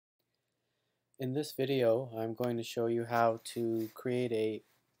In this video, I'm going to show you how to create a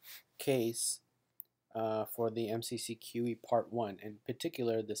case for the MCCQE Part 1, in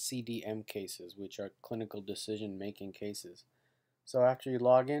particular the CDM cases, which are clinical decision making cases. So after you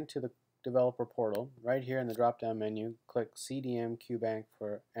log into the developer portal, right here in the drop down menu, click CDM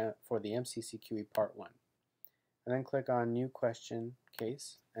for the MCCQE Part 1. And then click on New Question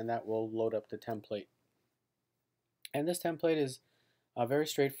Case, and that will load up the template. And this template is very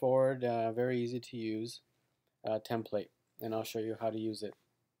straightforward, very easy to use template, and I'll show you how to use it.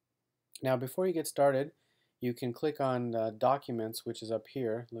 Now before you get started, you can click on Documents, which is up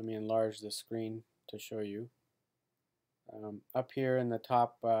here. Let me enlarge the screen to show you. Up here in the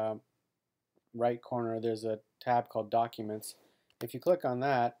top right corner, there's a tab called Documents. If you click on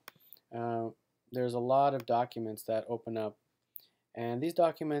that, there's a lot of documents that open up, and these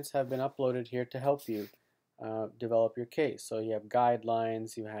documents have been uploaded here to help you develop your case. So you have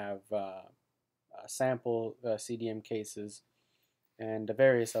guidelines, you have sample CDM cases, and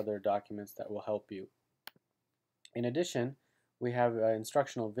various other documents that will help you. In addition, we have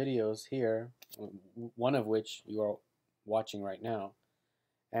instructional videos here, one of which you are watching right now.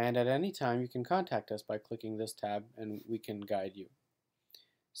 And at any time you can contact us by clicking this tab and we can guide you.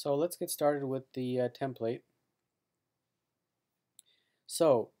 So let's get started with the template.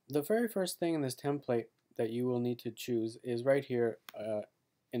 So the very first thing in this template that you will need to choose is right here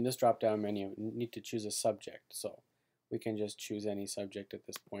in this drop down menu. You need to choose a subject. So we can just choose any subject at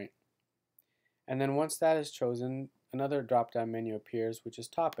this point. And then once that is chosen, another drop down menu appears, which is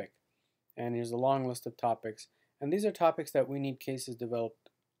topic. And here's a long list of topics. And these are topics that we need cases developed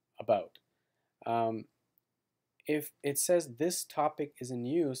about. If it says this topic is in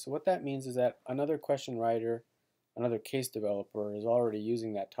use, what that means is that another question writer, another case developer is already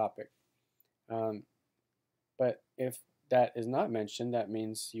using that topic. But if that is not mentioned, that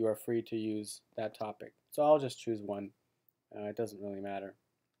means you are free to use that topic. So I'll just choose one. It doesn't really matter.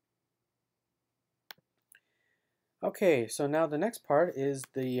 Okay, so now the next part is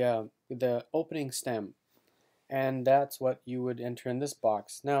the opening stem, and that's what you would enter in this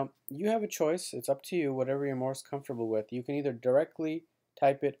box. Now you have a choice. It's up to you, whatever you're most comfortable with. You can either directly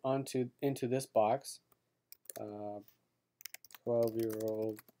type it into this box.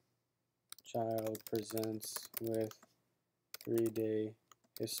 12-year-old child presents with 3-day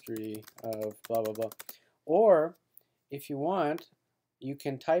history of blah blah blah. Or if you want, you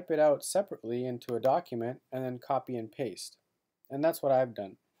can type it out separately into a document and then copy and paste. And that's what I've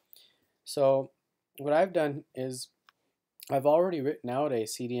done. So what I've done is I've already written out a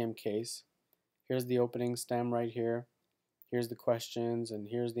CDM case. Here's the opening stem right here. Here's the questions, and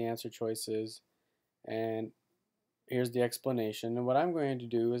here's the answer choices, and here's the explanation. And what I'm going to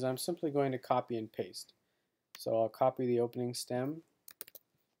do is I'm simply going to copy and paste. So I'll copy the opening stem.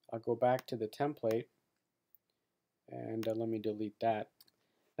 I'll go back to the template, and let me delete that.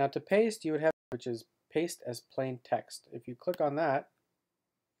 Now to paste, you would have, which is paste as plain text. If you click on that,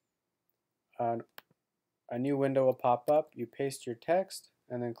 a new window will pop up. You paste your text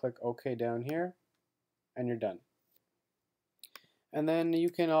and then click OK down here, and you're done. And then you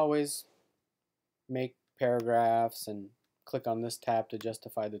can always make paragraphs and click on this tab to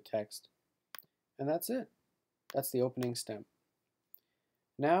justify the text. And that's it. That's the opening stem.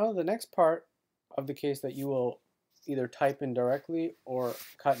 Now the next part of the case that you will either type in directly or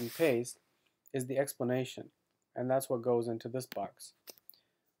cut and paste is the explanation, and that's what goes into this box.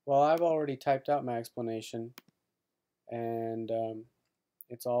 Well, I've already typed out my explanation, and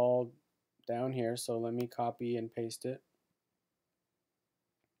it's all down here, so let me copy and paste it.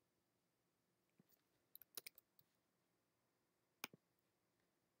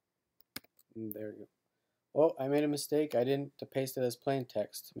 And there you go. Oh, I made a mistake. I didn't paste it as plain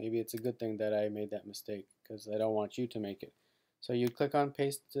text. Maybe it's a good thing that I made that mistake, because I don't want you to make it. So you click on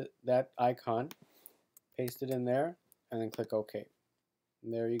paste that icon, paste it in there, and then click OK.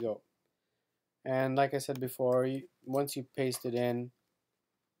 And there you go. And like I said before, once you paste it in,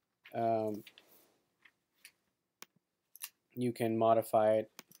 you can modify it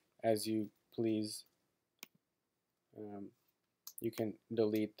as you please. You can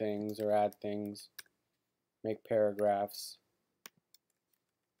delete things or add things, make paragraphs,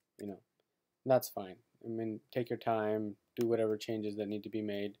 that's fine. I mean, take your time, do whatever changes that need to be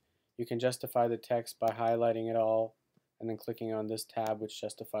made. You can justify the text by highlighting it all and then clicking on this tab which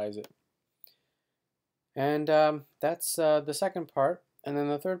justifies it. And that's the second part. And then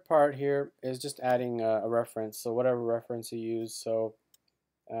the third part here is just adding a reference, so whatever reference you use. So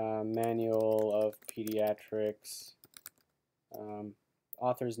Manual of Pediatrics,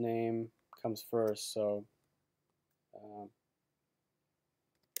 author's name comes first, so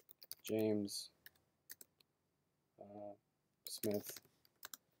James Smith.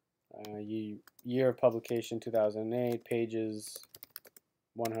 Year of publication 2008, pages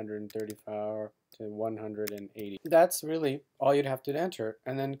 134 to 180. That's really all you'd have to enter,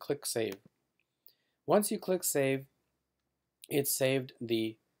 and then click Save. Once you click Save, it saved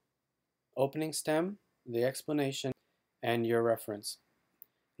the opening stem, the explanation, and your reference.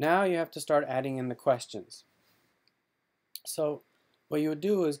 Now you have to start adding in the questions. So what you would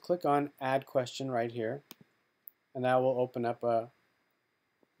do is click on Add Question right here, and that will open up a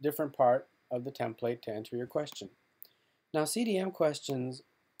different part of the template to enter your question. Now CDM questions,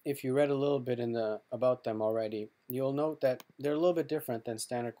 if you read a little bit about them already, you'll note that they're a little bit different than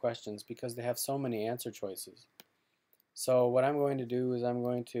standard questions because they have so many answer choices. So what I'm going to do is I'm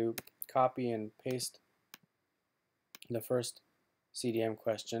going to copy and paste the first CDM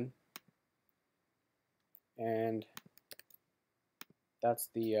question, and that's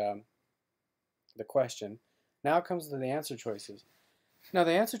the question. Now comes to the answer choices. Now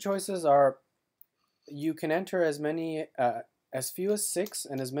the answer choices are, you can enter as few as 6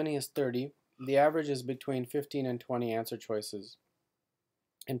 and as many as 30. The average is between 15 and 20 answer choices.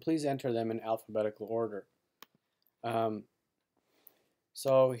 And please enter them in alphabetical order.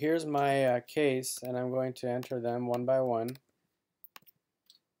 So here's my case, and I'm going to enter them one by one.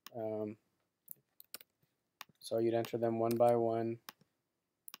 So you'd enter them one by one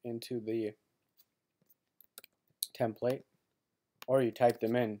into the template, or you type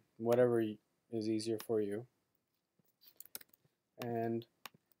them in, whatever is easier for you. And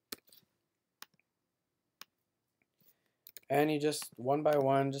you just one by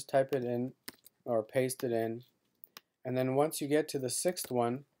one just type it in or paste it in, and then once you get to the 6th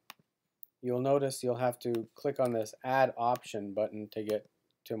one, you'll notice you'll have to click on this Add Option button to get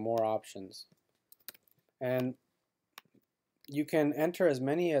to more options. And you can enter as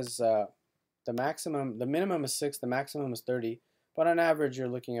many as the minimum is 6, the maximum is 30, but on average you're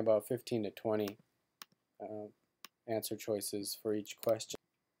looking about 15 to 20 answer choices for each question.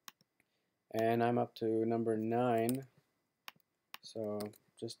 And I'm up to number 9, so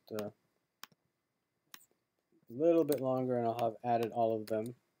just a little bit longer and I'll have added all of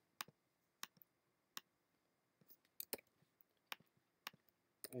them.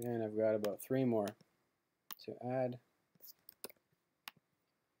 And I've got about 3 more to add.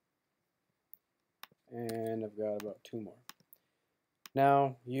 And I've got about 2 more.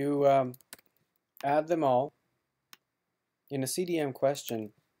 Now you add them all. In a CDM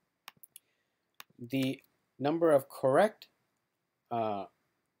question, the number of correct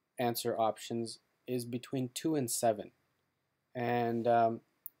answer options is between 2 and 7. And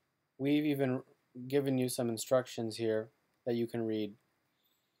we've even given you some instructions here that you can read.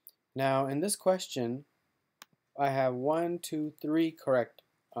 Now in this question, I have 1, 2, 3 correct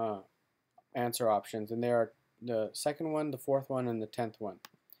answer options, and they are the 2nd one, the 4th one, and the 10th one.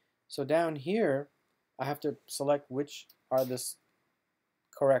 So down here I have to select which are the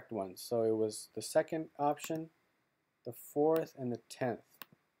correct ones. So it was the 2nd option, the 4th, and the 10th.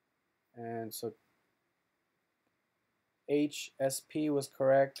 And so HSP was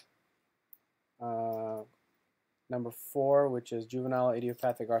correct. Number 4, which is juvenile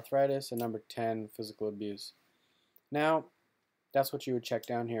idiopathic arthritis, and number 10, physical abuse. Now that's what you would check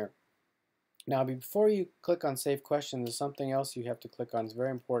down here. Now before you click on Save Questions, there's something else you have to click on. It's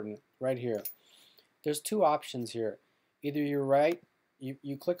very important right here. There's 2 options here. Either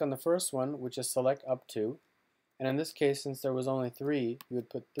you click on the first one, which is Select Up To, and in this case, since there was only 3, you would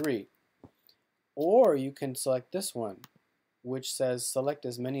put 3. Or you can select this one, which says Select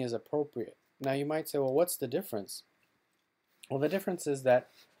as many as appropriate. Now you might say, well, what's the difference? Well, the difference is that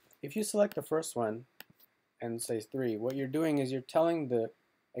if you select the first one and say 3, what you're doing is you're telling the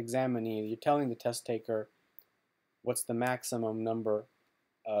examinee, you're telling the test taker what's the maximum number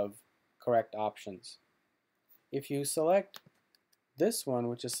of correct options. If you select this one,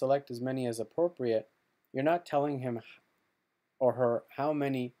 which is Select as many as appropriate, you're not telling him or her how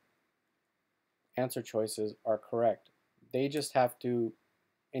many answer choices are correct. They just have to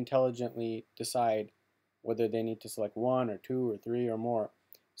intelligently decide whether they need to select 1 or 2 or 3 or more.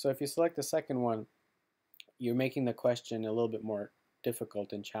 So if you select the 2nd one, you're making the question a little bit more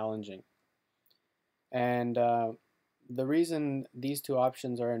difficult and challenging. And the reason these 2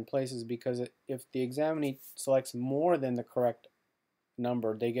 options are in place is because if the examinee selects more than the correct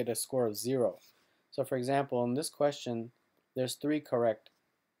number, they get a score of 0. So for example, in this question, there's 3 correct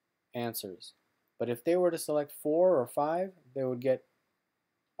answers. But if they were to select 4 or 5, they would get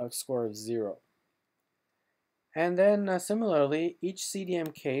a score of 0. And then similarly, each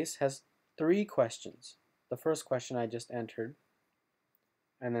CDM case has 3 questions. The first question I just entered.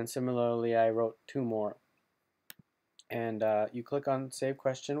 And then similarly, I wrote 2 more. And you click on Save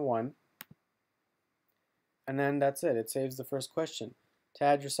Question 1, and then that's it. It saves the first question. To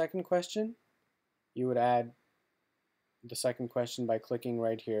add your second question, you would add the second question by clicking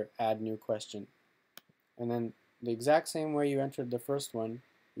right here, Add New Question. And then the exact same way you entered the first one,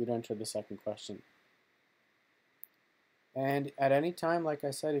 you'd enter the second question. And at any time, like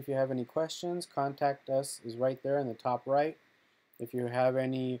I said, if you have any questions, contact us is right there in the top right. If you have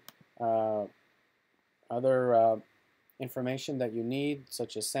any other information that you need,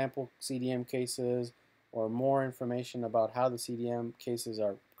 such as sample CDM cases or more information about how the CDM cases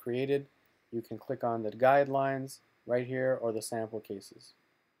are created, you can click on the guidelines right here or the sample cases.